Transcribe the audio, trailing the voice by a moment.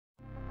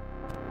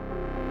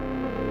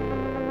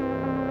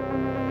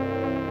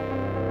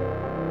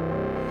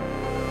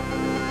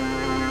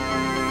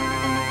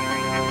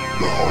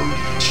Horror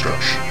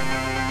Deconstruction.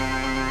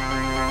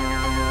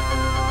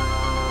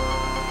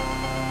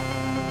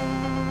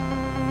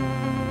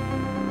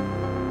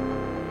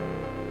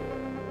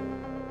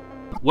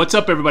 What's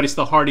up, everybody? It's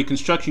the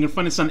HorrorDeconstruction. You can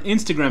find us on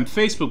Instagram,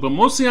 Facebook, but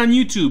mostly on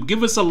YouTube.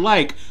 Give us a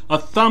like, a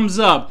thumbs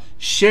up,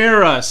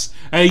 share us.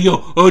 Hey, yo,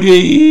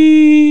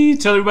 Odie!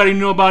 Tell everybody you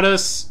know about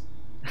us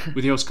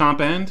with your host, Komp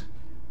and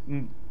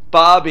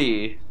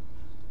Bobby.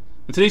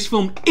 And today's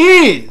film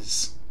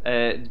is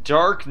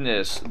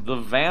Darkness, the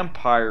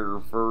vampire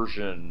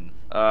version,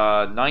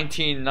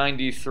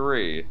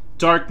 1993.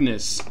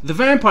 Darkness, the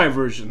vampire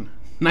version,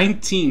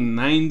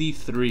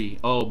 1993.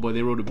 Oh boy,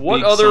 they wrote a big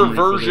What other summary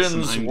for this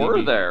versions on were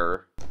IMDb.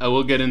 there? I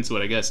will get into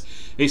it, I guess.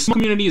 A small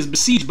community is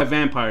besieged by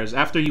vampires.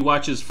 After he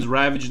watches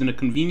ravaged in a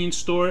convenience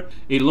store,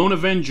 a lone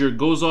avenger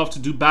goes off to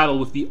do battle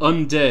with the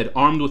undead,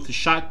 armed with a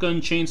shotgun,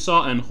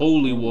 chainsaw, and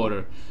holy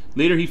water.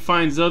 Later, he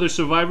finds other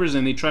survivors,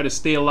 and they try to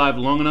stay alive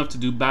long enough to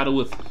do battle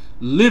with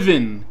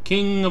Livin,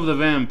 King of the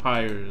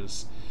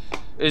Vampires.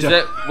 Is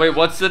that... Wait,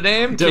 what's the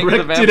name? King of the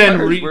Directed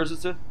Vampires? and Where's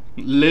it say?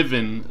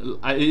 Livin.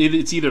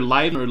 It's either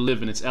Liven or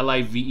Livin. It's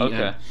L-I-V-E-N.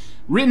 Okay.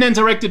 Written and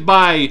directed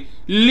by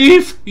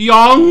LEIF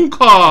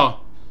Jonker,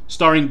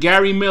 starring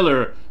Gary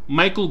Miller,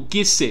 Michael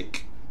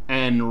Gisick,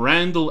 and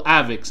Randall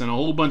Avix, and a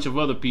whole bunch of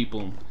other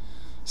people.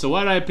 So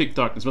why did I pick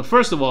Darkness? Well,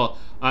 first of all,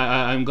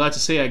 I'm glad to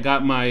say I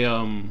got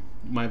my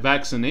my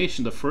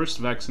vaccination, the first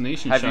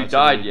vaccination shot. Have you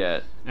died today.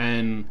 yet?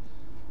 And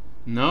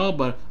no,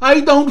 but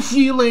I don't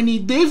feel any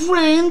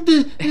different.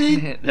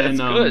 That's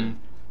good. It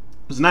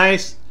was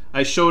nice.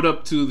 I showed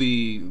up to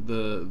the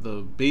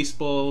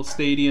baseball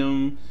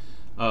stadium.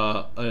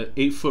 An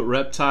 8-foot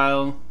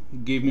reptile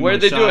gave me. Where my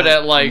did they do shot, it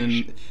at, like, and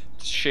then,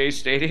 Shea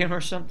Stadium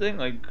or something?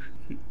 Like,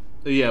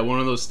 yeah, one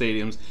of those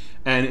stadiums.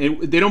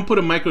 And they don't put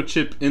a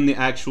microchip in the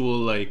actual,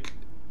 like,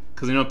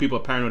 because I know people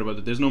are paranoid about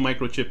it. There's no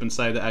microchip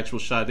inside the actual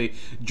shot.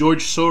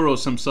 George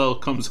Soros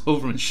himself comes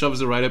over and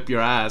shoves it right up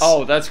your ass.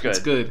 oh, that's good. It's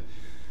good.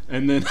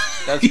 And then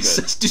That's he good.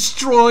 says,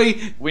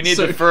 "Destroy." We need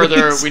to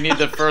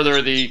circuits."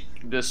 further the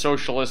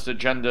socialist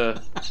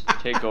agenda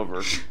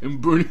takeover.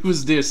 And Bernie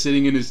was there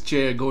sitting in his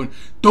chair going,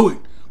 "Do it.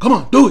 Come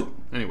on, do it."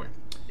 Anyway.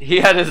 He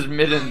had his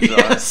mittens on.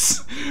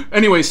 Yes.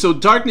 Anyway, so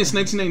Darkness,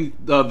 1990,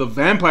 the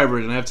vampire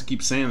version. I have to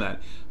keep saying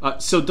that.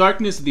 So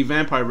Darkness, the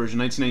vampire version,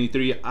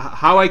 1993.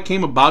 How I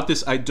came about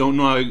this, I don't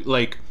know.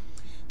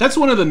 That's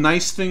one of the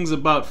nice things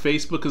about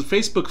Facebook, because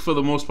Facebook, for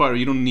the most part,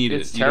 you don't need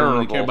It's it. You don't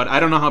really care. terrible. But I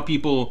don't know how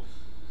people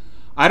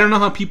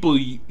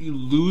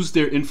lose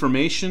their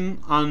information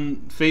on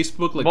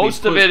Facebook. Like,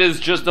 Most of it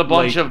is just a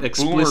bunch like, of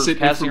boomers explicit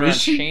passing around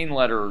information. chain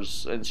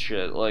letters and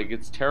shit. Like,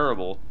 it's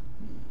terrible.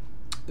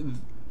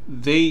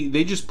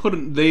 They just put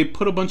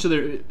a bunch of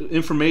their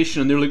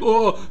information, and they're like,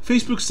 "Oh,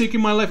 Facebook's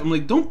taking my life." I'm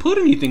like, don't put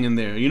anything in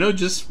there,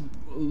 just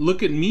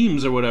look at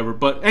memes or whatever.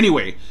 But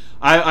anyway,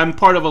 I'm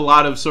part of a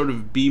lot of sort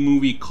of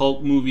B-movie,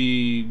 cult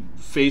movie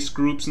face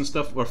groups and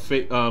stuff, or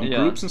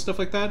groups and stuff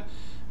like that.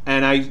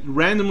 And I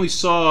randomly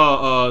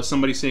saw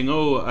somebody saying,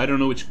 "Oh, I don't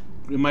know which."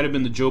 It might have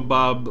been the Joe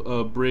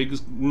Bob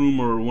Briggs room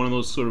or one of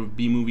those sort of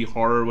B-movie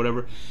horror or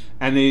whatever.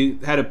 And they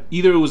had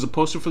either it was a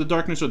poster for the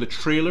Darkness or the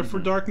trailer for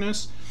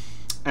Darkness.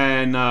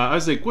 And I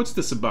was like, "What's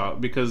this about?"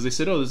 Because they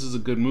said, "Oh, this is a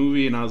good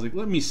movie," and I was like,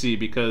 "Let me see,"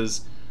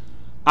 because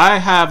I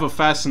have a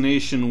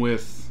fascination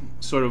with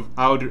sort of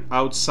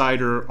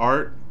outsider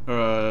art,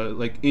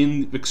 like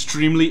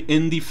extremely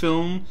indie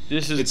film.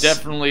 This is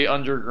definitely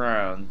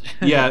underground.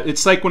 Yeah,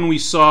 it's like when we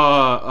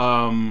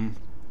saw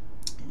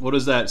what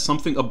is that?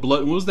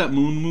 What was that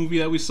Moon movie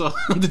that we saw?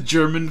 The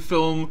German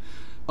film.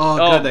 Oh,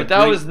 God, but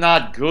that was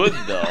not good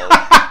though.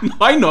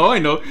 I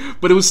know,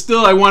 but it was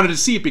still, I wanted to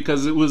see it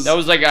because it was. That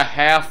was like a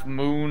half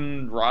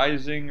moon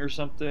rising or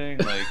something.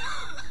 Like,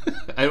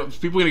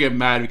 people are gonna get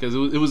mad because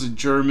it was a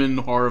German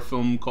horror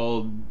film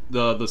called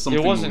the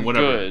something. it wasn't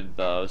whatever. good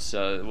though,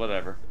 so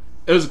whatever.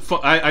 It was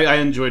fun. I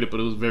enjoyed it, but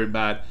it was very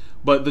bad.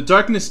 But The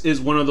Darkness is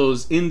one of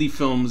those indie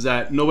films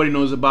that nobody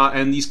knows about,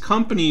 and these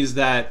companies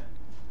that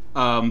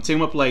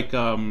team up, like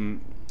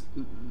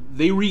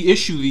they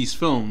reissue these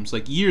films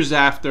like years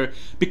after,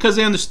 because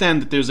they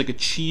understand that there's like a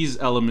cheese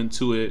element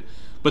to it,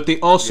 but they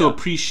also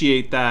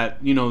appreciate that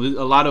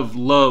a lot of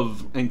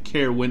love and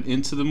care went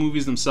into the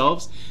movies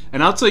themselves.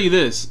 And I'll tell you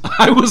this,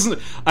 I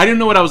didn't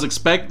know what I was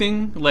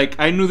expecting. Like,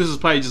 I knew this was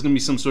probably just gonna be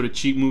some sort of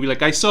cheap movie.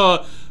 Like, I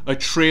saw a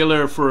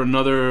trailer for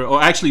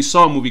actually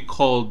saw a movie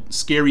called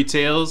Scary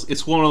Tales.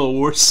 It's one of the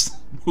worst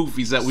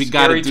movies that we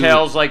got to do. Scary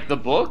Tales, like the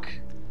book?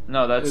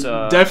 No, that's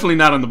definitely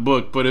not on the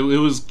book, but it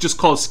was just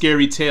called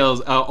Scary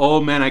Tales. Oh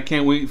man, I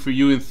can't wait for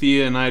you and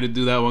Thea and I to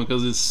do that one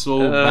because it's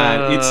so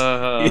bad.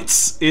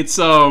 It's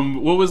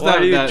what was that?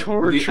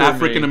 The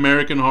African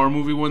American horror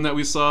movie one that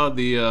we saw,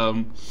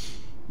 the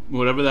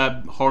whatever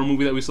that horror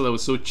movie that we saw that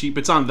was so cheap.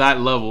 It's on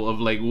that level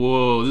of like,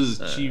 whoa, this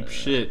is cheap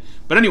shit.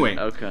 But anyway,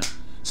 okay.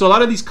 So a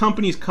lot of these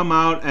companies come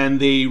out and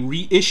they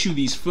reissue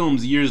these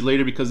films years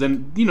later because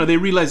then, they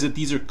realize that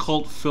these are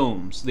cult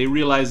films. They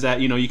realize that,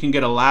 you can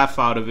get a laugh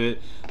out of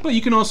it, but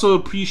you can also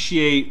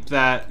appreciate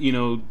that,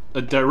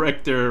 a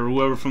director or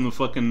whoever from the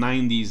fucking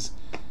 90s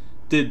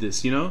did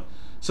this,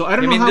 So I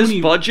don't I know mean, how this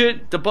many.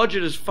 budget, the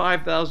budget is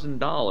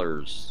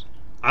 $5,000.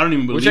 I don't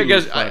even believe Which I it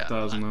was guess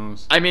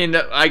 $5,000. I mean,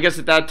 I guess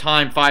at that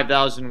time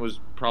 5,000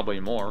 was probably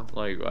more.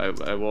 Like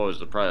I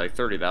was probably like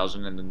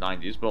 30,000 in the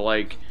 90s, but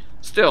like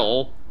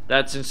still,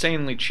 that's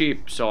insanely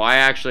cheap. So I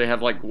actually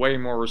have like way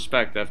more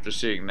respect after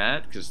seeing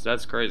that because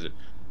that's crazy.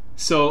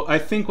 So I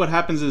think what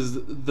happens is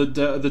the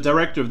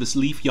director of this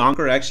Leif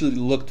Jonker actually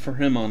looked for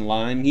him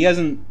online. He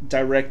hasn't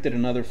directed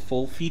another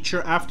full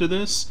feature after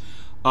this.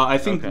 I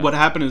think what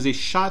happened is they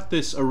shot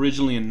this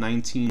originally in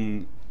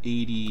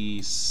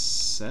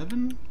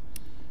 1987,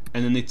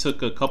 and then they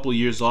took a couple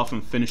years off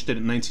and finished it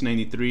in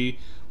 1993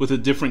 with a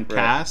different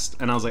cast.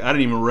 And I was like, I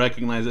didn't even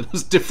recognize it. It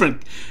was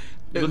different.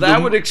 But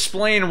that would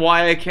explain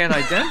why I can't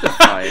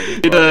identify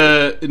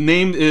it.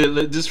 Named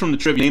this is from the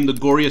trivia. Named the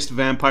goriest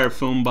vampire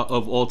film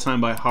of all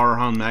time by Horror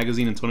Hound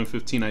magazine in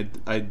 2015.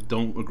 I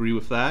don't agree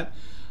with that.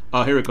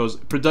 Here it goes.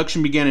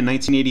 Production began in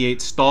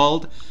 1988,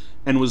 stalled,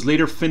 and was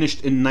later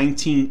finished in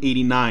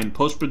 1989.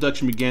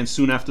 Post-production began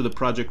soon after the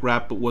project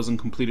wrapped, but wasn't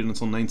completed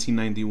until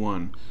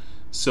 1991.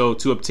 So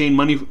to obtain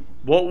money,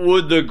 what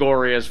would the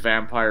goriest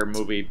vampire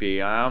movie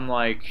be? I'm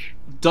like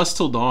Dusk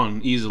Till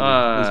Dawn easily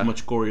is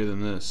much gorier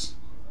than this.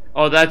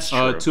 Oh, that's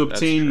true. To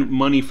obtain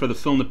money for the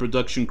film, the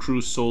production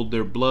crew sold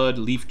their blood.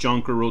 Leif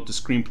Jonker wrote the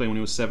screenplay when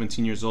he was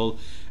 17 years old.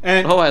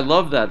 And I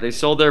love that. They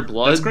sold their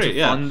blood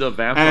to fund a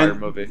vampire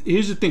movie.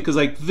 Here's the thing, because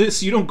like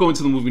this, you don't go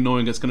into the movie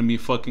knowing it's going to be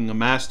fucking a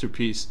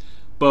masterpiece.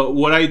 But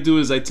what I do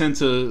is I tend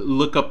to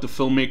look up the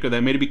filmmaker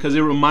that made it because it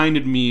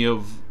reminded me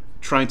of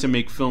trying to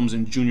make films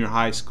in junior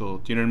high school.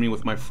 Do you know what I mean?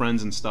 With my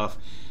friends and stuff.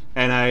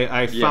 And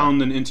I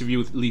found an interview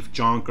with Leif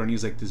Jonker, and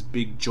he's like this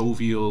big,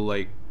 jovial,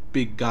 like,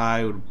 big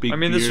guy with a big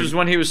beard. This was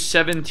when he was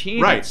 17,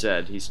 right. It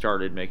said he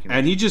started making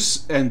and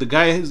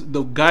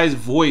the guy's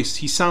voice,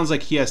 he sounds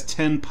like he has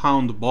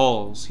 10-pound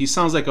balls. He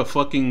sounds like a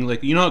fucking,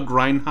 like, you know how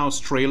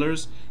Grindhouse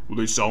trailers, well,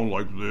 they sound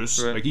like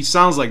this. Right. Like, he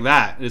sounds like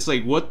that. It's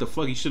like, what the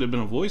fuck? He should have been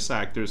a voice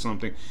actor or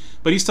something.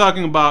 But he's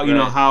talking about, you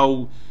know,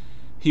 how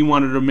he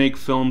wanted to make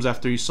films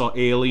after he saw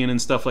Alien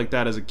and stuff like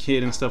that as a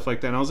kid and stuff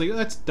like that. And I was like,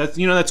 that's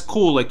you know, that's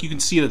cool. Like, you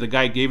can see that the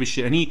guy gave a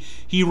shit. And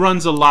he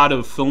runs a lot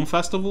of film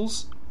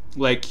festivals.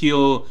 Like,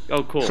 he'll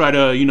try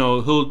to, you know,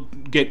 he'll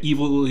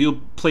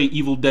play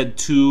Evil Dead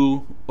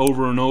 2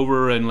 over and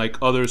over, and like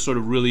other sort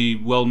of really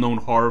well-known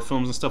horror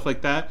films and stuff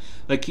like that.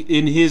 Like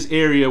in his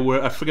area,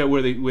 where I forget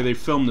where they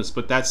filmed this,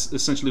 but that's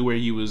essentially where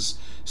he was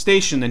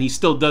stationed, and he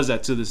still does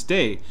that to this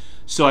day.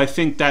 So I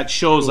think that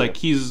shows like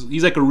he's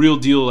like a real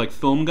deal like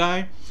film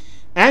guy.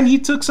 And he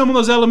took some of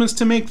those elements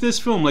to make this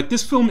film. Like,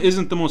 this film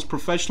isn't the most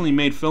professionally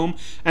made film,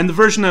 and the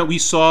version that we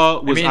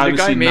saw was obviously the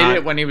guy made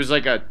it when he was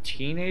like a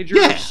teenager.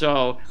 Yeah.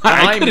 So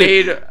I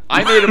made a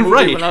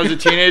movie when I was a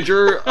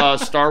teenager,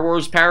 Star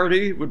Wars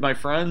parody with my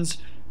friends,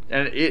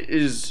 and it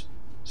is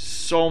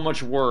so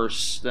much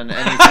worse than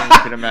anything you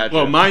can imagine.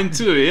 Well, mine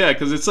too, yeah,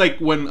 because it's like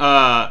when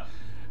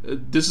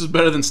this is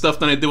better than stuff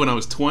that I did when I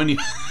was 20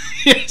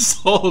 years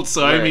old.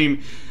 So I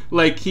mean,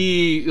 like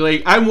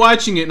I'm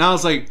watching it and I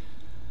was like.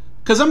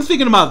 Because I'm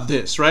thinking about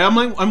this, right?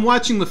 I'm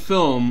watching the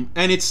film,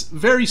 and it's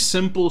very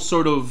simple,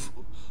 sort of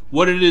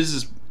what it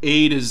is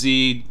A to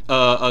Z.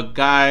 A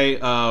guy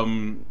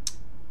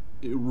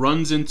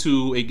runs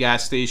into a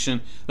gas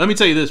station. Let me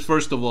tell you this,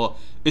 first of all.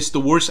 It's the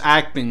worst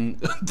acting.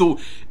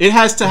 It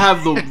has to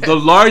have the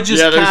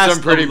largest cast. Yeah, there's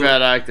some pretty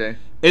bad acting.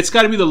 It's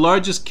got to be the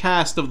largest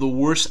cast of the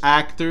worst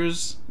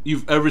actors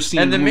you've ever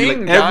seen. And the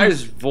main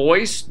guy's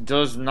voice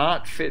does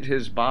not fit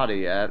his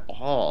body at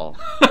all.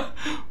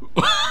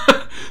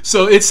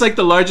 So it's like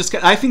the largest.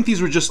 I think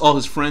these were just all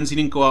his friends. He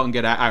didn't go out and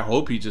get. I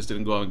hope he just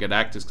didn't go out and get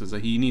actors because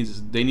they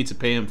need to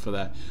pay him for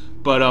that.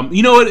 But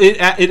you know what?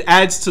 It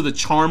adds to the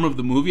charm of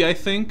the movie. I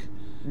think.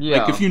 Yeah.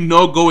 Like if you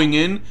know going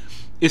in,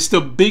 it's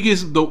the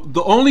biggest.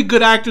 The only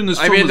good actor in this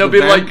film. I mean, there'll be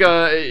like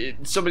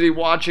somebody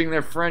watching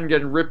their friend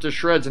getting ripped to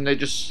shreds, and they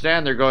just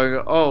stand there going,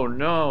 "Oh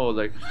no!"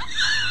 Like,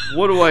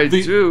 what do I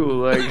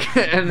do? Like,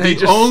 and they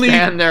just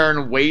stand there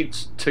and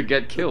wait to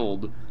get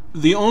killed.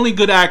 The only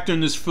good actor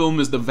in this film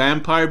is the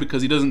vampire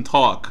because he doesn't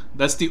talk.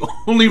 That's the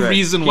only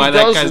reason why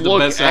that guy's the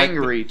best actor. He does look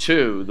angry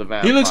too. The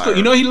vampire. He looks,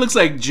 you know, he looks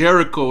like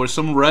Jericho or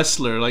some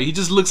wrestler. Like he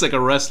just looks like a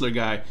wrestler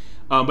guy.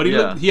 But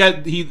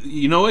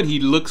you know what? He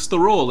looks the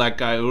role. That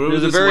guy.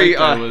 There's a very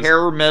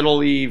hair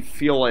metal-y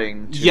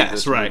feeling to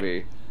this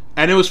movie.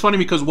 And it was funny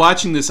because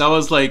watching this, I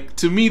was like,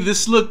 to me,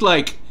 this looked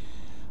like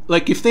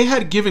if they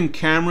had given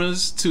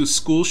cameras to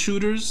school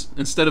shooters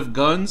instead of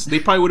guns, they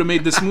probably would have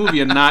made this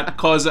movie and not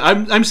cause.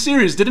 I'm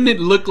serious. Didn't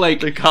it look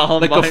like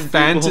a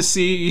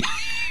fantasy?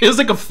 It was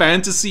like a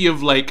fantasy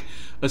of like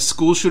a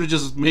school shooter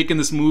just making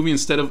this movie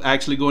instead of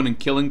actually going and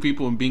killing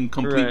people and being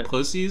complete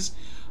pussies.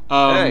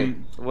 Hey,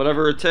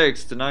 whatever it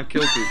takes to not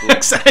kill people.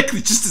 Exactly,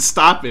 just to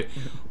stop it.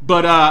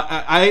 But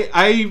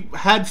I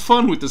had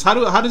fun with this.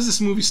 How does this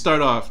movie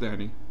start off,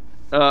 Danny?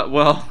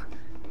 Well.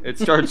 It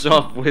starts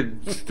off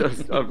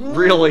with a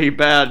really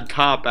bad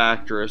cop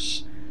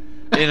actress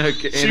in a gas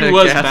station. It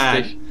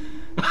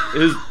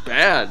was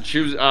bad. She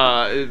was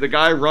the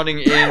guy running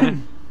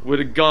in with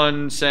a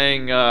gun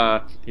saying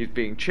he's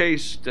being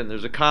chased and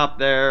there's a cop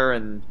there,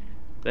 and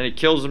then he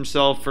kills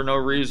himself for no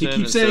reason. He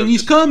keeps saying,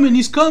 he's coming,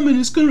 we're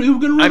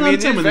gonna run out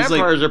of time. These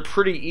vampires are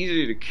pretty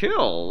easy to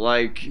kill.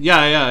 Like,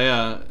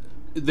 yeah.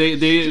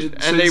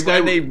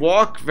 They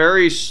walk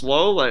very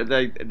slow. Like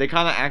they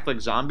kind of act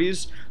like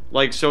zombies.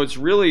 Like, so it's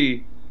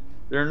really,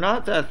 they're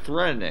not that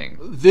threatening.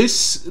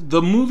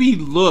 The movie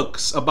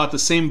looks about the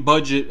same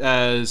budget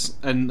as,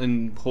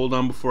 and hold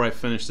on before I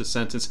finish the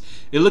sentence.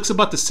 It looks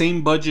about the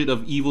same budget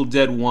of Evil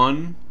Dead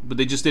 1, but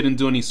they just didn't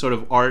do any sort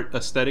of art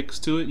aesthetics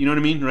to it. You know what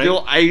I mean,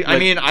 right? I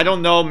mean, I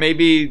don't know.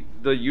 Maybe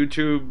the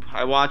YouTube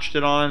I watched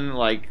it on,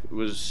 like,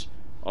 was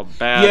a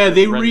bad. Yeah,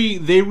 they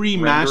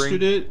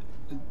remastered it.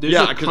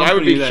 Yeah, because I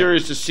would be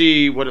curious to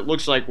see what it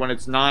looks like when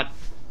it's not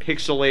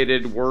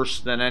pixelated worse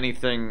than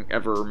anything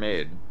ever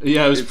made.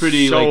 Yeah, it was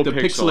pretty, so like, the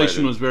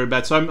pixelation was very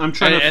bad. So I'm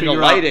trying to figure out... And the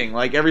lighting,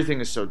 like, everything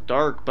is so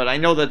dark, but I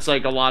know that's,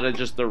 like, a lot of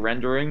just the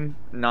rendering,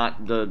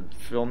 not the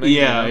filming.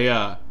 Yeah,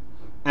 yeah.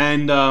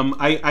 And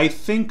I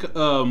think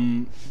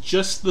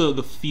just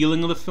the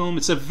feeling of the film,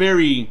 it's a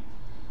very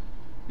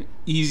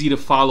easy to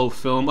follow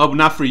film. Oh,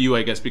 not for you,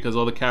 I guess, because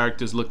all the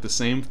characters look the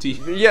same to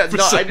you. Yeah,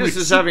 no, I just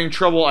was having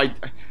trouble.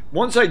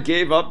 Once I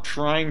gave up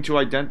trying to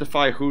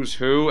identify who's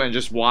who and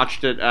just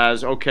watched it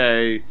as,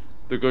 okay,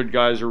 the good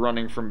guys are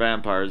running from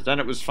vampires, then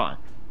it was fine.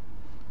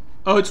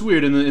 Oh, it's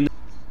weird.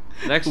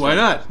 Next why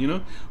not? You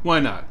know, why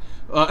not?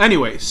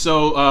 Anyway,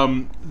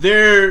 so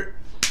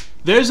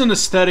there's an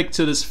aesthetic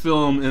to this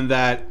film in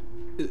that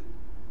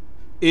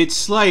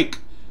it's like,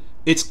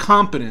 it's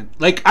competent.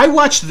 Like, I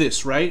watched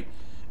this, right?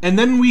 And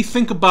then we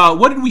think about,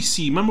 what did we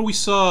see? Remember we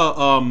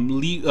saw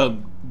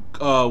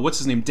what's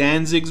his name?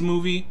 Danzig's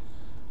movie?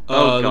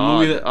 Oh, God. The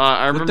movie that,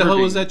 I remember what the hell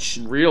was that?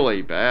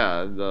 Really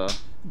bad.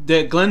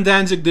 That Glenn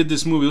Danzig did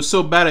this movie. It was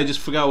so bad I just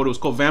forgot what it was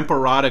called.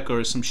 Vampirotica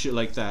or some shit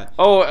like that.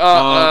 Oh,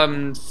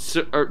 Verotica,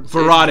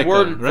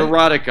 right?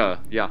 Verotica,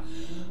 yeah.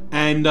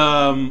 And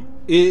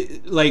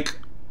he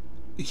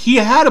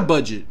had a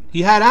budget.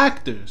 He had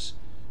actors.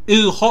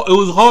 It was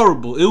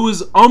horrible. It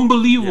was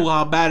unbelievable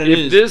how bad it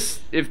is.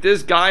 If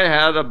this guy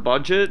had a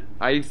budget,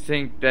 I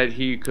think that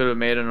he could have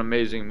made an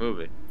amazing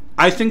movie.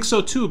 I think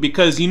so too,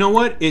 because you know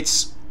what?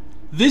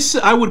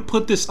 I would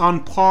put this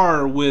on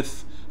par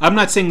with... I'm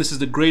not saying this is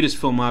the greatest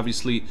film,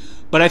 obviously,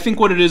 but I think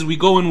what it is, we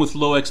go in with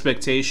low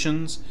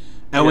expectations,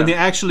 and when they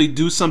actually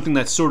do something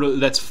that's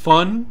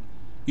fun,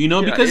 you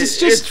know,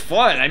 because it's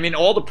fun. I mean,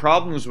 all the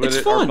problems with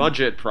it are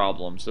budget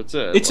problems. That's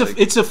it. It's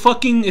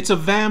a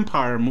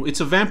vampire movie.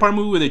 It's a vampire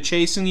movie where they're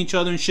chasing each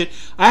other and shit.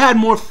 I had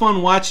more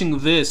fun watching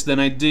this than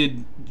I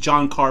did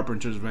John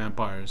Carpenter's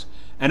Vampires.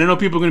 And I know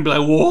people are going to be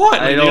like, what?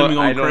 Like, I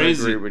don't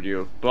agree with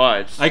you,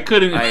 but I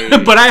couldn't.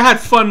 But I had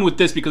fun with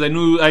this because I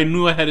knew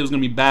ahead it was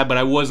going to be bad, but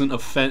I wasn't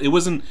it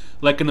wasn't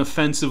like an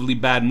offensively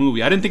bad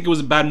movie. I didn't think it was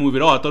a bad movie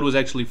at all. I thought it was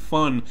actually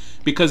fun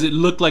because it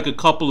looked like a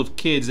couple of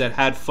kids that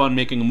had fun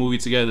making a movie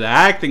together. The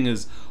acting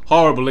is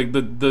horrible. Like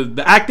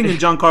the acting in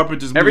John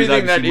Carpenter's movie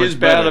everything is that is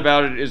bad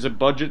about it is a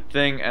budget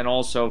thing and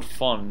also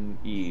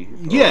fun-y.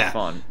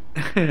 Fun.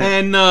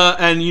 And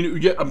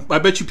I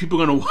bet you people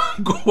are gonna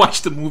go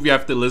watch the movie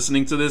after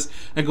listening to this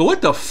and go,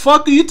 "What the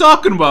fuck are you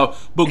talking about?"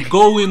 But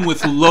go in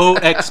with low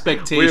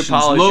expectations. We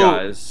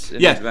apologize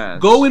in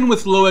advance. Go in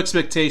with low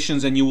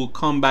expectations, and you will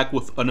come back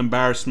with an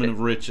embarrassment of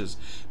riches.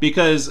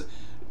 Because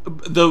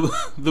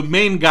the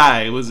main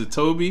guy, was it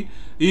Toby?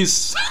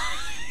 His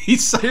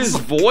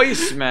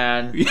voice,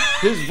 man. His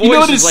voice you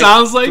know what it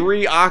sounds like?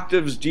 3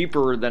 octaves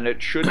deeper than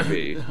it should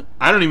be.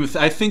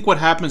 I think what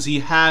happens, he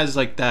has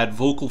like that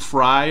vocal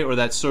fry or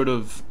that sort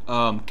of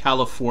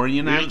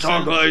Californian accent. He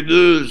talk like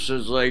this.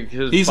 It's like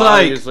his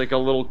body is like a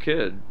little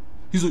kid.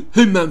 He's like,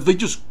 "Hey man, they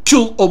just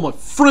killed all my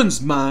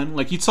friends, man."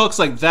 Like he talks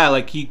like that,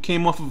 like he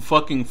came off of a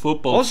fucking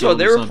football. Also,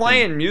 they were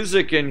playing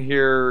music in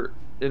here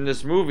in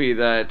this movie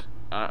that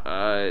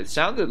it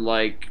sounded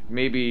like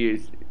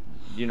maybe.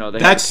 You know,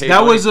 I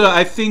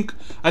think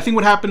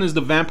what happened is the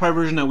vampire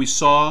version that we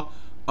saw,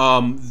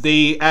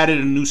 they added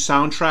a new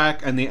soundtrack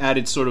and they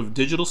added sort of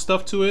digital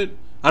stuff to it.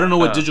 I don't know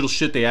what digital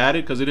shit they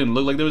added because it didn't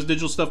look like there was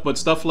digital stuff, but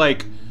stuff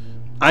like,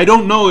 I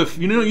don't know if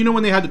you know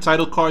when they had the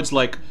title cards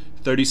like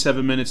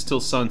 37 minutes till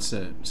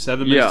sunset,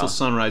 7 minutes till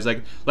sunrise,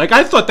 like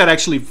I thought that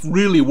actually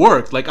really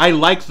worked. Like I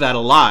liked that a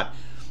lot.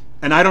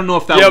 And I don't know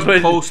if that was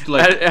a post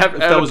like at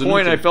a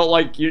point I felt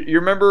like you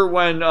remember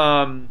when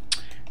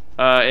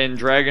in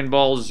Dragon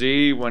Ball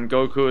Z when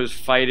Goku is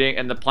fighting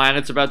and the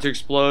planet's about to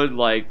explode,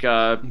 like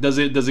does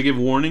it give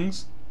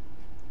warnings?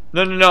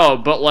 No,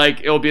 but like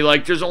it'll be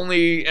like there's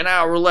only an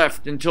hour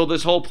left until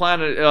this whole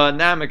planet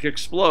Namek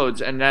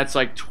explodes, and that's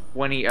like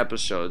 20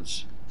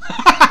 episodes.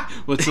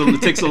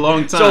 It takes a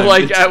long time. So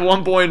like at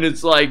one point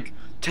it's like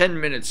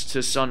 10 minutes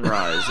to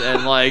sunrise,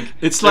 and like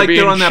it's like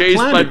they're on that chased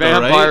planet, by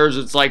vampires.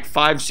 Right? It's like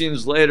 5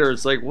 scenes later.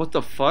 It's like, what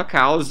the fuck?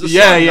 How is this?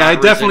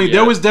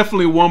 There was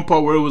definitely one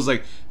part where it was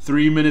like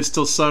 3 minutes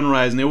till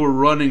sunrise, and they were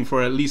running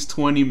for at least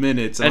 20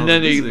 minutes. And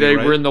then they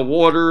were in the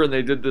water, and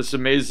they did this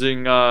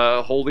amazing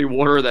holy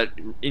water that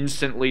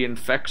instantly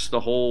infects the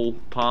whole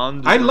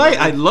pond. I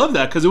love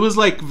that because it was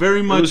like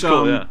very much.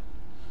 Cool, yeah.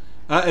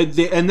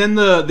 And then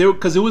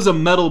because it was a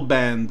metal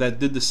band that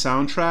did the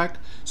soundtrack.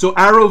 So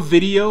Arrow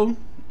Video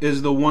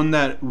is the one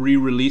that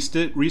re-released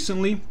it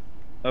recently.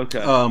 Okay.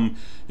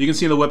 You can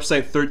see on the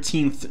website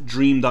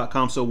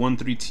 13thdream.com, so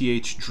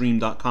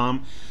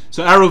 13thdream.com.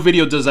 So Arrow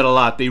Video does that a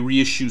lot. They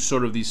reissue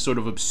sort of these sort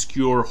of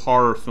obscure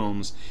horror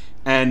films,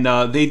 and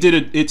they did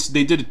a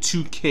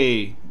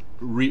 2K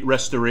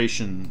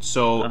restoration.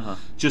 So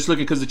just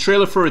looking, because the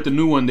trailer for it, the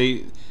new one,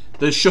 they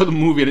show the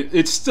movie, and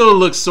it still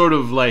looks sort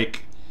of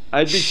like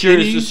I'd be shitty.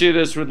 curious to see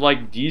this with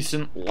like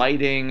decent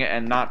lighting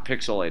and not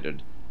pixelated.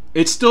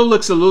 It still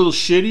looks a little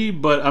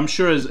shitty, but I'm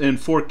sure in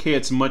 4K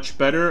it's much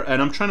better.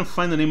 And I'm trying to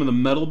find the name of the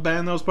metal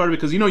band that was part of it,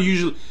 because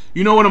usually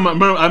what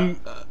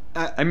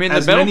I mean,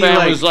 the metal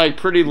band was like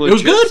pretty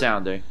legit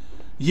sounding.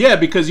 Yeah,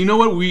 because you know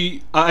what,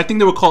 I think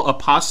they were called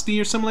Aposty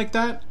or something like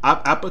that,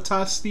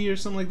 Apotasty or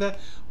something like that.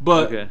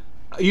 But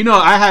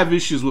I have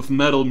issues with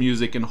metal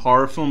music and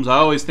horror films. I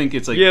always think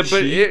it's like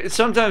but it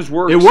sometimes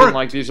works. In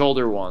like these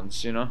older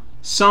ones,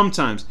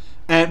 sometimes.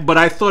 But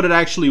I thought it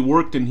actually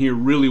worked in here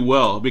really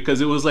well, because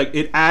it was like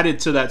it added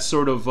to that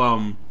sort of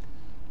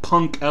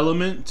punk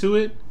element to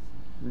it.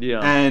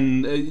 Yeah.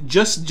 And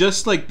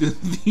just like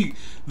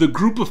the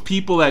group of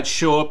people that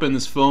show up in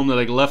this film, that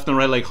like left and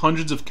right, like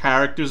hundreds of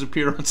characters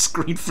appear on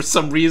screen for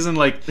some reason.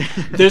 Like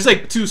there's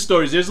like two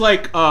stories. There's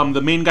like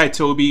the main guy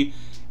Toby.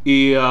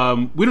 We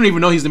don't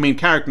even know he's the main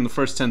character in the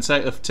first 10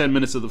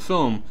 minutes of the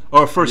film,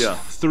 or first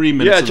 3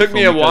 minutes. Yeah, it took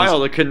me a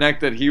while to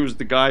connect that he was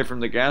the guy from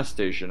the gas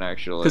station,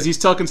 actually. Because he's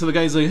talking to the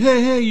guy. He's like,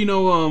 "Hey,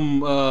 don't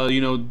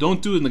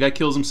do it." And the guy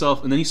kills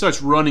himself, and then he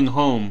starts running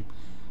home,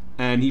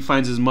 and he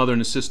finds his mother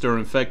and his sister are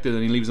infected,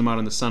 and he leaves them out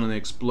in the sun, and they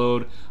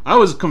explode. I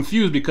was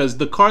confused because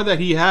the car that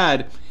he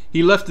had,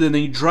 he left it, and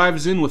then he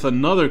drives in with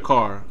another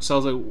car. So I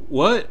was like,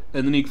 what?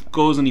 And then he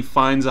goes and he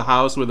finds a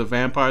house where the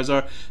vampires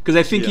are. Because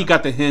I think he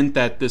got the hint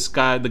that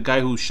the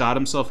guy who shot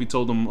himself, he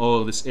told him,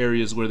 oh, this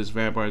area is where this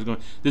vampire is going.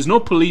 There's no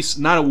police,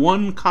 not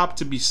one cop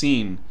to be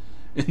seen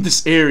in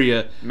this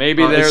area.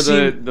 Maybe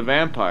they're the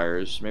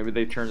vampires. Maybe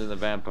they turned into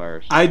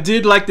vampires. I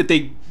did like that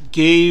they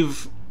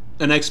gave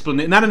an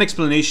explanation, not an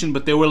explanation,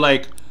 but they're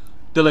like,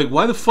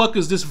 why the fuck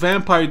is this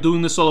vampire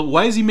doing this all?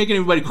 Why is he making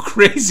everybody go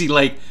crazy?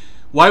 Like,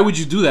 why would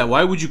you do that?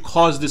 Why would you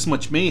cause this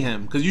much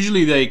mayhem? Because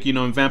usually, like,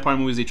 in vampire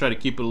movies, they try to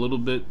keep it a little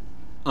bit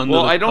under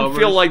the I don't covers.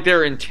 feel like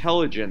they're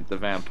intelligent, the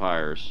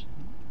vampires.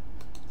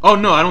 Oh,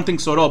 no, I don't think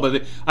so at all.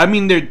 But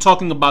they're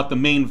talking about the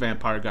main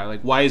vampire guy.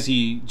 Like, why is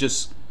he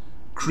just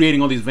creating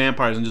all these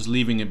vampires and just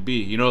leaving it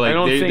be? Like, I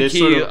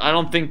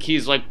don't think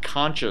he's like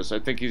conscious. I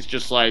think he's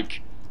just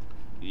like,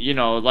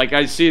 like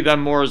I see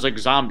them more as like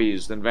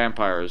zombies than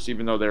vampires,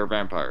 even though they're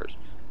vampires.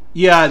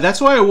 Yeah, that's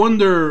why I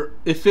wonder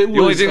if it was...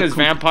 The only thing that's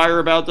vampire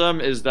about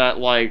them is that,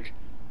 like,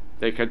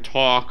 they could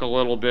talk a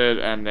little bit,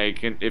 and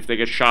if they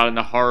get shot in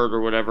the heart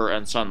or whatever,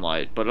 and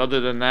sunlight. But other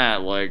than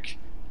that, like,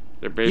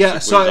 they're basically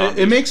zombies.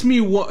 It makes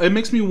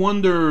me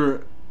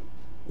wonder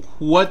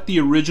what the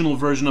original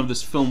version of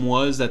this film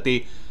was, that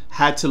they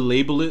had to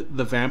label it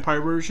the vampire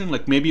version.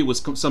 Like, maybe it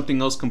was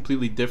something else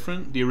completely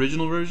different, the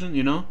original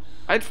version,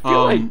 I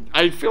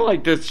feel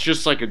like that's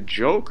just like a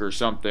joke or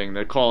something.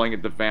 They're calling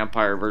it the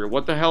vampire version.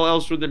 What the hell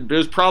else would it?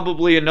 There's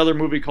probably another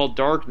movie called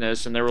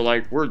Darkness, and they were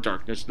like, "We're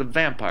Darkness, the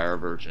vampire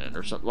version,"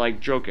 or something, like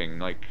joking,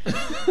 like.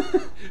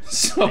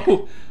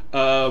 So,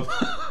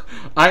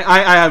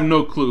 I have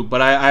no clue,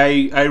 but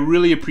I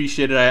really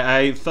appreciate it.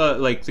 I thought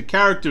like the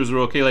characters were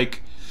okay.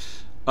 Like,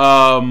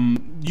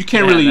 you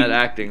can't really that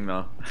acting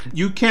though.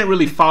 You can't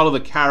really follow the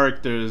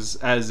characters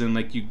as in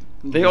like you.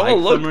 They all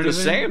look the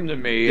same to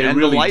me, and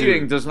really the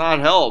lighting does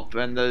not help,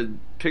 and the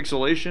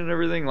pixelation and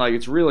everything. Like,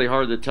 it's really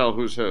hard to tell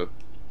who's who.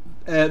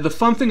 The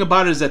fun thing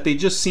about it is that they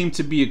just seem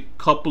to be a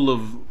couple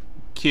of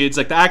kids.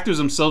 Like, the actors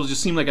themselves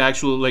just seem like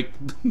actual, like...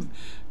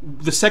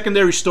 The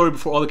secondary story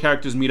before all the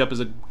characters meet up is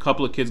a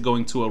couple of kids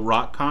going to a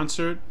rock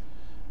concert,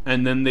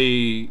 and then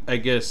they, I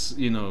guess,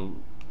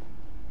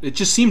 it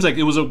just seems like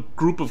it was a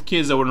group of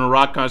kids that were in a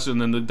rock concert,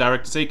 and then the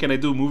director said, hey, can I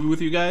do a movie with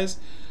you guys?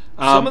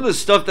 Some of the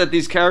stuff that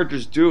these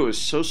characters do is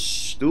so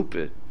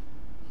stupid.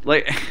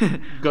 Like,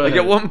 like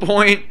at one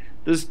point,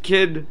 this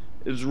kid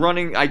is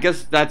running. I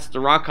guess that's the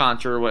rock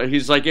concert.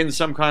 He's like in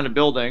some kind of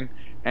building,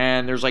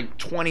 and there's like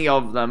 20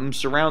 of them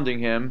surrounding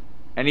him.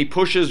 And he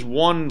pushes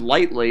one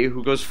lightly,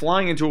 who goes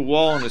flying into a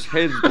wall, and his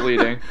head's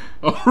bleeding.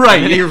 Oh,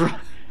 right. And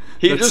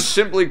he just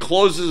simply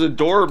closes a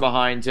door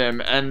behind him,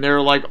 and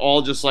they're like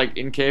all just like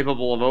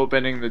incapable of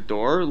opening the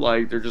door.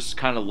 Like, they're just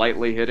kind of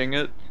lightly hitting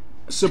it.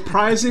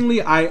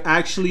 Surprisingly, I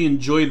actually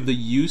enjoyed the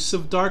use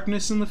of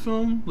darkness in the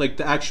film. Like,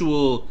 the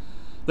actual...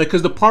 Like,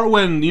 because the part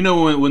when,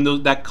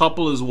 when that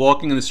couple is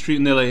walking in the street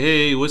and they're like,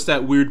 hey, what's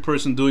that weird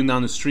person doing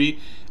down the street?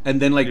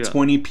 And then,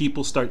 20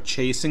 people start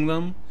chasing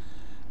them.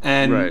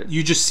 And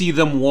you just see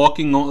them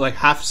walking, like,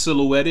 half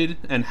silhouetted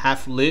and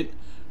half lit,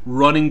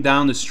 running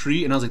down the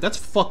street. And I was like, that's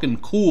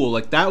fucking cool.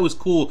 Like, that was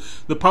cool.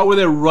 The part where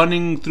they're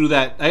running through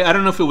that... I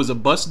don't know if it was a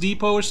bus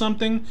depot or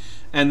something.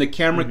 And the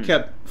camera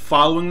kept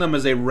following them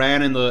as they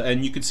ran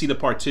and you could see the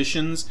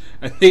partitions,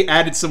 and they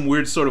added some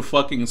weird sort of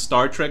fucking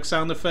Star Trek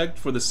sound effect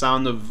for the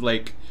sound of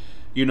like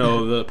you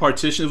know, the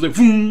partition. It was like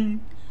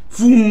boom,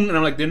 boom, and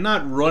I'm like, they're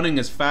not running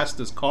as fast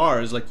as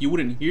cars. Like, you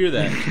wouldn't hear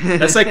that.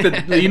 That's like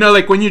the, you know,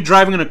 like when you're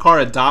driving in a car,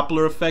 a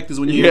Doppler effect is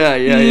when you yeah.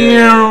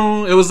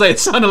 It was like, it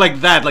sounded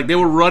like that. Like they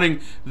were running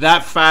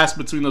that fast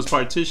between those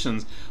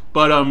partitions.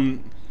 But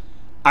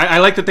I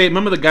like that they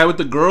remember the guy with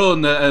the girl,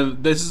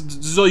 and this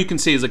is all you can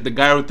say is like the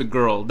guy with the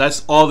girl.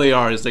 That's all they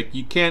are. Is like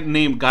you can't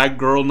name guy,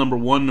 girl, number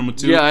 1, number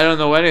 2. Yeah, I don't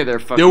know any of their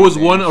fucking There was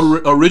names.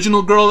 one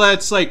original girl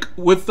that's like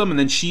with them, and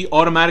then she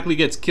automatically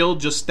gets killed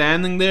just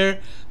standing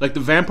there. Like the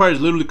vampires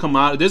literally come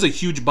out. There's a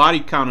huge body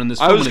count in this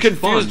film. I was and it's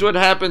confused fun. what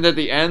happened at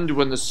the end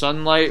when the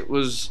sunlight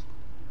was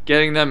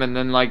getting them, and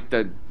then like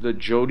the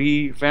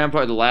Jody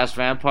vampire, the last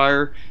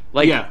vampire.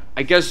 Like, Yeah.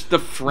 I guess the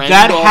friend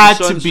That all had of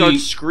a sudden to be-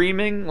 starts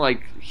screaming.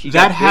 Like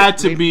That had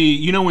to be,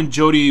 you know, when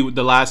Jody,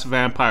 the last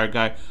vampire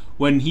guy,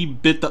 when he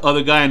bit the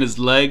other guy in his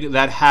leg,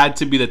 that had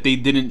to be that they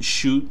didn't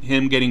shoot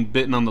him getting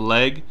bitten on the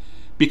leg,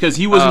 because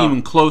he wasn't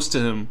even close to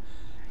him.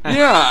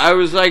 Yeah, I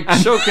was like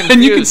so confused.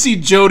 And you can see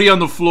Jody on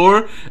the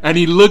floor, and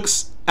he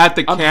looks at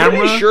the camera. I'm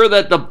pretty sure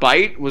that the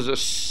bite was a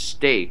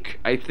steak.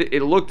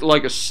 It looked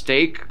like a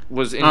steak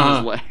was in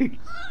his leg.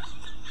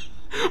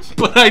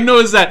 But I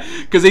noticed that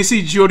because they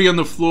see Jody on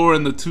the floor,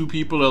 and the two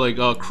people are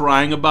like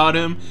crying about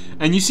him,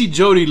 and you see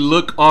Jody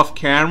look off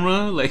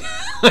camera, like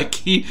like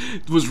he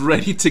was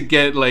ready to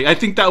get, like, I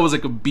think that was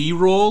like a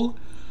B-roll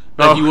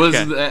that he was,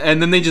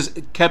 and then they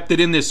just kept it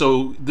in there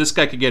so this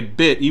guy could get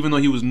bit, even though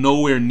he was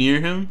nowhere near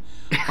him.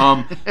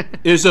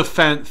 There's a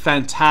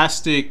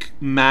fantastic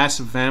mass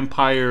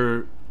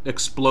vampire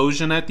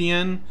explosion at the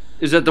end.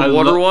 Is that the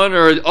water one,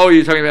 or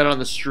you're talking about it on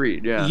the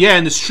street? Yeah. Yeah,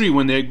 in the street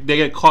when they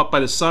get caught by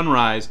the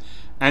sunrise,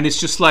 and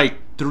it's just like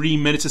 3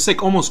 minutes. It's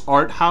like almost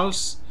art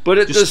house.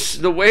 But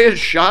the way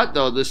it's shot,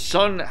 though, the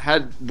sun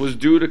was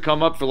due to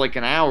come up for like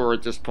an hour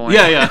at this point.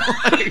 Yeah.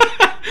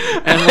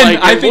 And like,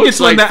 I think it's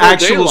when like the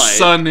actual daylight.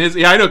 sun is.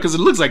 Yeah, I know, because it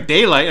looks like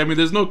daylight. I mean,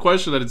 there's no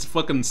question that it's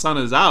fucking sun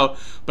is out.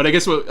 But I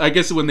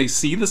guess when they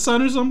see the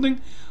sun or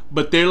something.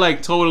 But they're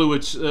like totally,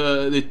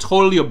 they're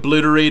totally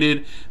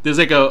obliterated. There's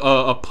like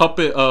a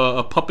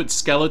puppet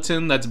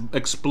skeleton that's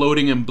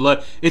exploding in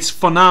blood. It's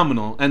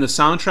phenomenal, and the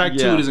soundtrack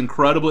to it is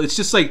incredible. It's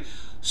just like,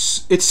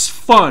 it's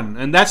fun,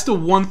 and that's the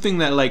one thing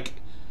that, like,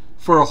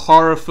 for a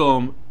horror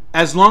film,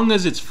 as long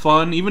as it's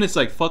fun, even if it's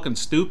like fucking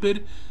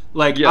stupid,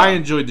 like, I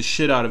enjoyed the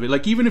shit out of it.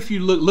 Like, even if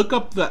you look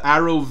up the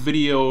Arrow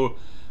video,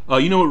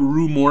 you know what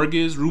Rue Morgue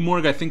is? Rue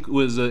Morgue, I think,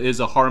 is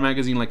a horror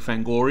magazine like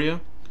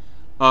Fangoria.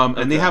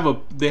 And they have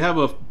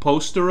a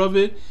poster of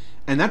it,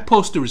 and that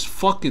poster is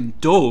fucking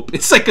dope.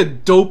 It's like a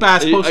dope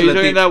ass poster. Are you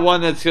talking that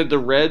one that's got the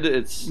red?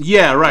 It's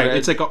right. Red.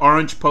 It's like an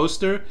orange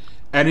poster,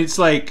 and it's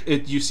like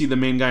you see the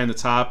main guy on the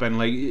top, and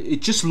like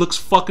it just looks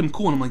fucking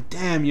cool. And I'm like,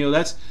 damn, yo,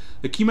 that's.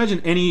 Like, can you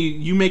imagine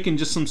you making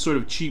just some sort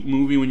of cheap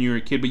movie when you were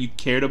a kid, but you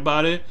cared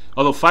about it?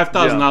 Although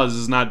 $5,000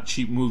 is not a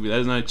cheap movie. That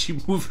is not a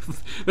cheap movie.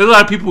 There's a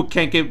lot of people who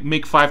can't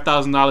make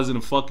 $5,000 in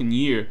a fucking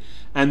year,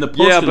 and the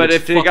poster but looks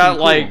if you fucking got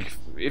cool. like.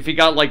 If you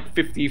got like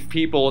 50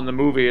 people in the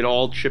movie, it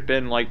all chip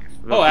in like.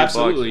 Oh,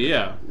 absolutely, $50.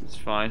 yeah. It's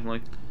fine,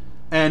 like.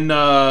 And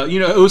you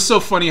know, it was so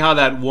funny how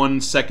that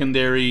one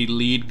secondary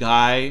lead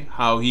guy,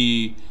 how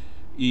he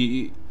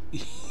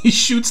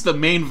shoots the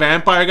main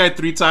vampire guy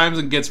 3 times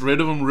and gets rid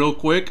of him real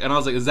quick. And I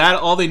was like, is that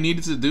all they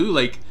needed to do?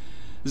 Like,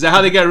 is that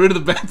how they got rid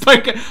of the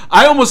vampire guy?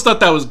 I almost thought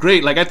that was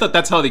great. Like, I thought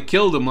that's how they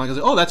killed him. Like, I was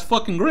like, oh, that's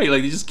fucking great.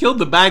 Like, they just killed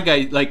the bad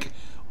guy, like,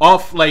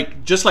 off,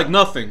 like, just like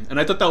nothing. And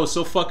I thought that was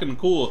so fucking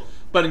cool.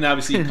 But then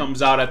obviously he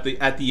comes out at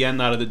the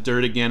end out of the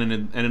dirt again,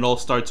 and it all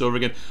starts over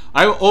again.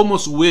 I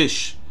almost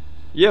wish.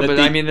 Yeah, but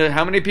I mean,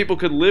 how many people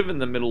could live in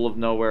the middle of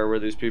nowhere where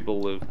these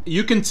people live?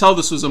 You can tell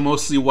this was a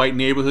mostly white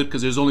neighborhood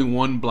because there's only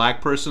one black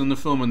person in the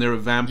film, and they're a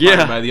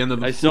vampire by the end of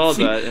the movie. I saw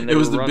that. And it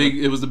was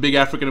the big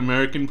African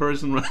American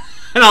person, and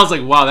I was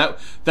like, wow,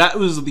 that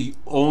was the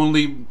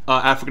only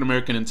African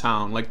American in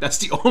town. Like, that's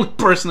the only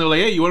person. They're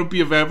like, hey, you want to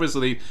be a vampire? So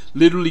they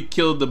literally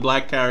killed the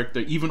black character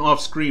even off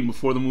screen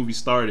before the movie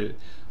started.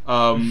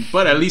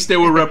 But at least they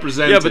were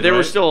represented. Yeah, but they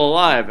were still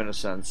alive in a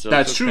sense. So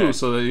that's true.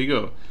 So there you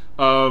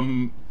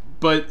go.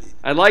 But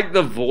I like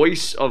the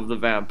voice of the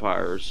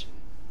vampires.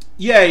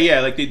 Yeah,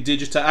 like they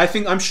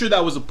digitized. I'm sure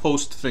that was a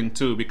post thing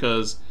too,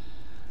 because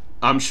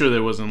I'm sure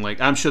that wasn't.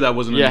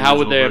 Yeah, how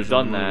would they have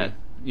done that?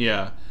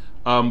 Yeah,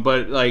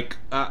 but like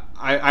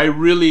I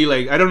really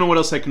like. I don't know what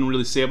else I can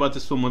really say about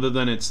this film other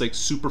than it's like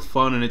super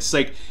fun, and it's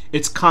like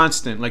it's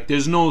constant. Like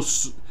there's no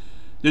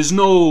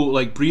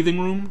like breathing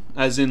room,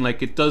 as in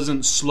like it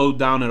doesn't slow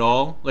down at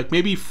all. Like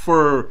maybe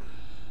for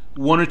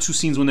 1 or 2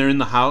 scenes when they're in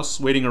the house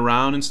waiting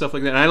around and stuff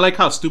like that. And I like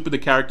how stupid the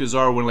characters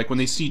are when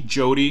they see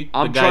Jody,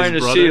 I'm the guy's trying to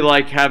brother. see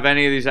like have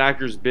any of these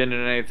actors been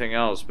in anything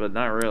else, but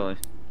not really.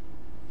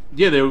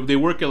 Yeah, they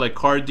work at like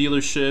car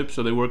dealerships,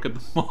 or they work at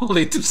the mall.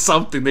 They do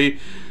something. They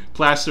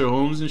plaster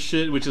homes and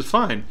shit, which is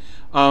fine.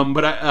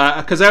 But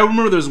because I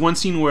remember there was one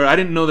scene where I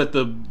didn't know that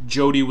the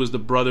Jody was the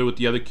brother with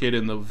the other kid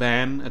in the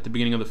van at the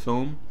beginning of the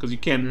film, because you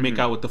can't make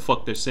out what the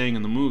fuck they're saying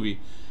in the movie.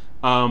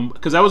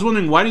 Because I was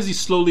wondering, why does he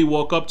slowly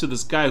walk up to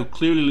this guy who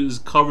clearly is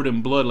covered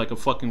in blood like a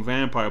fucking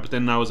vampire? But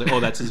then I was like, oh,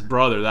 that's his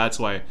brother. That's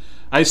why.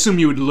 I assume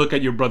you would look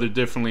at your brother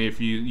differently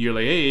if you're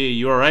like, hey,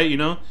 you all right, you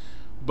know?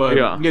 But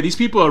yeah, these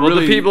people are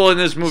really. The people in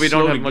this movie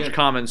don't have much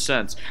common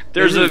sense.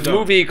 There's a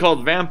movie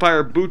called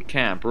Vampire Boot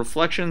Camp: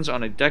 Reflections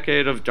on a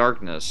Decade of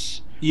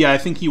Darkness. Yeah, I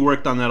think he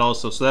worked on that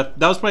also. So that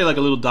was probably like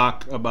a little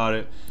doc about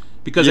it.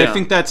 Because I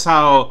think that's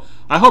how.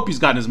 I hope he's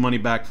gotten his money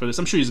back for this.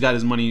 I'm sure he's got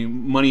his money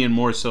and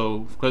more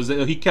so, because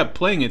he kept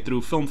playing it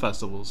through film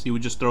festivals. He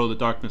would just throw The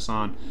Darkness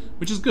on,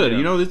 which is good.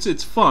 You know,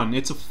 it's fun.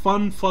 It's a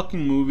fun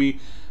fucking movie,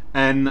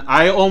 and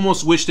I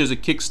almost wish there's a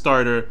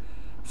Kickstarter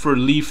for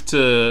LEIF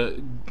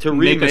to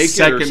remake a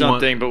second it or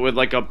something, one. but with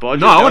like a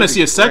budget. No, I want to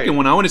see a second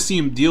one. I want to see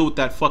him deal with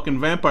that fucking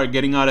vampire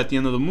getting out at the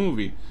end of the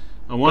movie.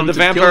 I want but the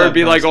vampire would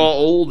be like all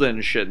old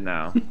and shit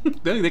now.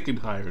 They could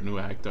hire a new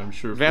actor, I'm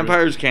sure.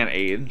 Vampires can't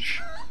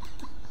age.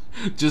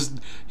 Just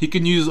he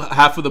can use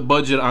half of the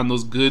budget on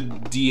those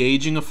good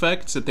de-aging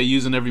effects that they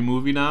use in every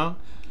movie now,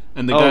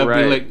 and the guy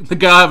be like, the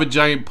guy have a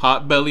giant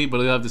pot belly,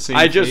 but he'll have the same.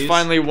 I just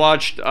finally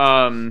watched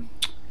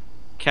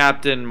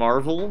Captain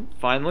Marvel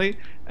finally,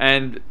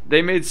 and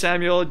they made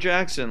Samuel L.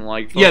 Jackson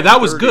like that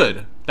was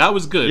good. That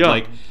was good. Yeah.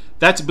 Like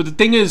but the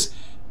thing is,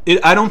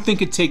 I don't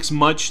think it takes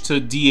much to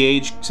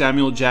de-age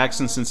Samuel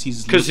Jackson since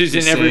he's because he's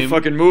in every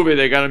fucking movie.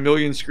 They got a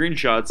million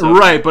screenshots of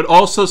right, but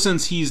also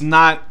since he's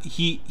not,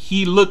 he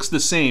looks the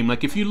same.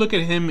 Like if you look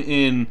at him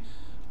in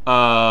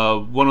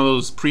one of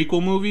those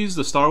prequel movies,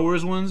 the Star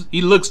Wars ones,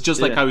 he looks just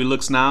like how he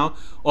looks now.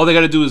 All they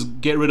got to do is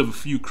get rid of a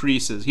few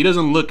creases. He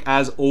doesn't look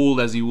as old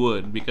as he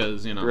would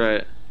because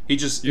right. He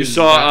just you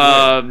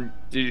saw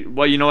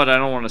well, you know what? I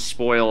don't want to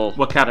spoil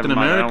what Captain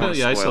America.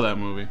 Yeah, I saw that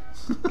movie.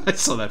 I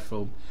saw that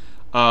film.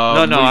 No,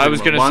 I was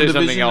going to say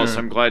something else.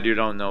 I'm glad you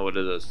don't know what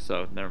it is,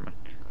 so never mind.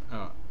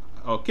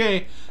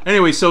 Okay.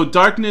 Anyway, so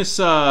Darkness,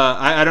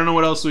 I don't know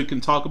what else we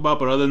can talk about,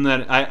 but other than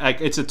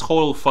that, it's a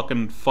total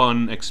fucking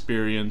fun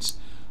experience.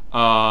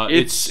 I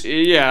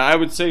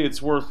would say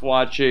it's worth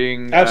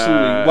watching.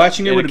 Absolutely,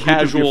 watching it with a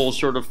casual,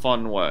 sort of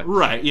fun way.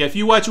 Right? Yeah, if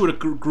you watch it with a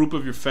group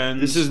of your friends,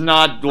 this is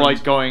not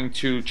like going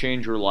to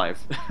change your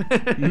life.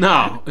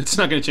 No, it's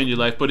not going to change your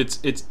life, but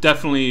it's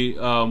definitely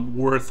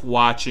worth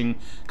watching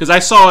because I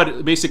saw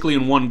it basically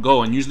in one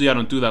go, and usually I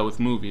don't do that with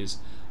movies.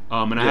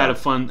 And I had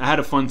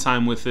a fun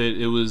time with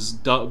it. It was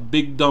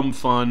big dumb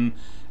fun.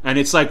 And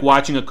it's like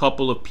watching a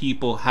couple of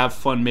people have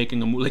fun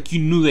making a movie. Like, you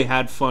knew they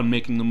had fun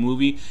making the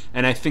movie.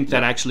 And I think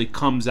that actually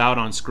comes out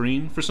on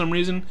screen for some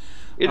reason.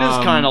 It is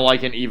kind of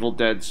like an Evil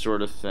Dead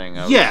sort of thing.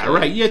 I would say.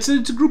 Right. Yeah, it's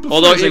a group of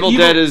Although friends. Evil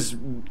Dead is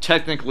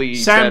technically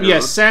better.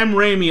 Yeah, Sam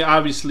Raimi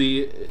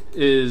obviously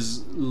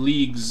is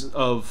leagues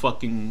of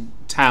fucking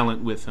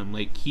talent with him.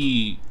 Like,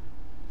 he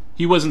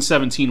wasn't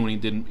 17 when he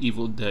did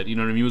Evil Dead. You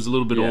know what I mean? He was a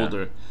little bit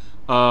older.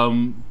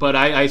 But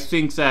I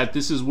think that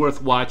this is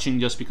worth watching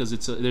just because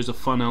there's a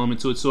fun element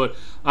to it. So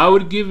I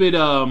would give it a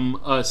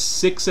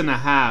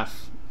 6.5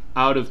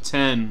 out of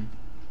 10.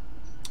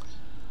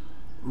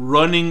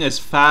 Running as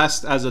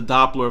fast as a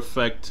Doppler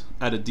effect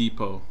at a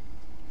depot.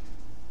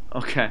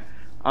 Okay,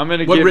 I'm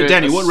gonna give it.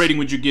 Danny, what rating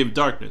would you give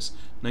Darkness?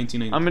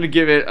 1990. I'm gonna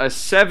give it a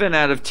 7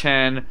 out of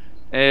 10.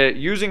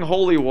 Using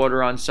holy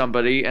water on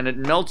somebody and it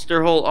melts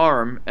their whole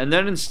arm, and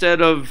then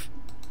instead of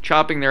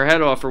chopping their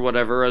head off or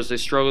whatever as they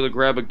struggle to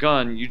grab a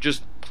gun, you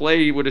just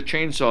play with a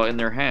chainsaw in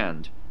their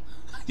hand.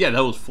 Yeah,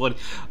 that was funny.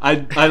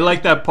 I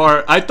like that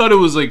part. I thought it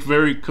was like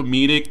very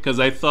comedic because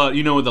I thought,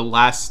 the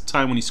last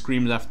time when he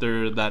screams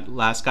after that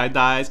last guy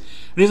dies,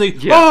 and he's like,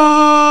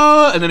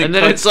 "Ah!" and then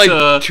it's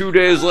like 2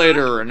 days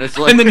later, and it's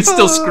like, and then he's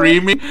still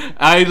screaming.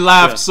 I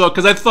laughed so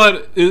because I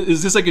thought,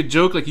 is this like a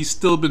joke? Like he's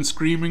still been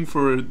screaming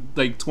for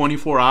like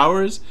 24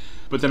 hours,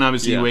 but then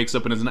obviously he wakes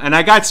up and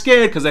I got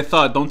scared because I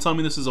thought, don't tell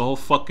me this is a whole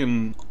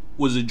fucking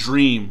was a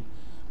dream.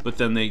 But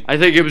then I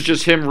think it was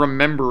just him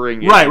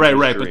remembering it.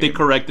 Right. But they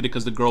corrected it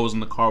because the girl was in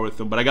the car with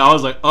him. But I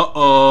was like,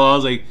 uh-oh. I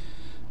was like,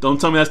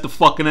 don't tell me that's the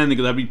fucking ending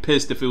because I'd be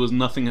pissed if it was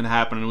nothing had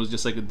happened and it was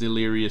just like a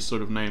delirious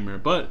sort of nightmare.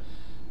 But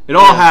it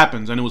all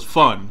happens and it was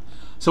fun.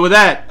 So with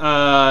that,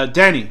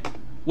 Danny,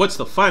 what's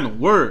the final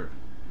word?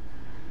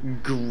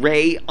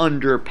 Gray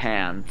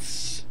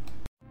underpants.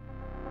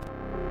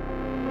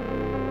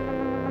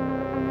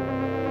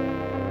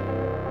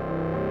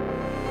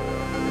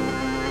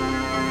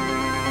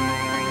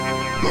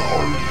 The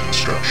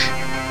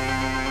HorrorDeconstruction.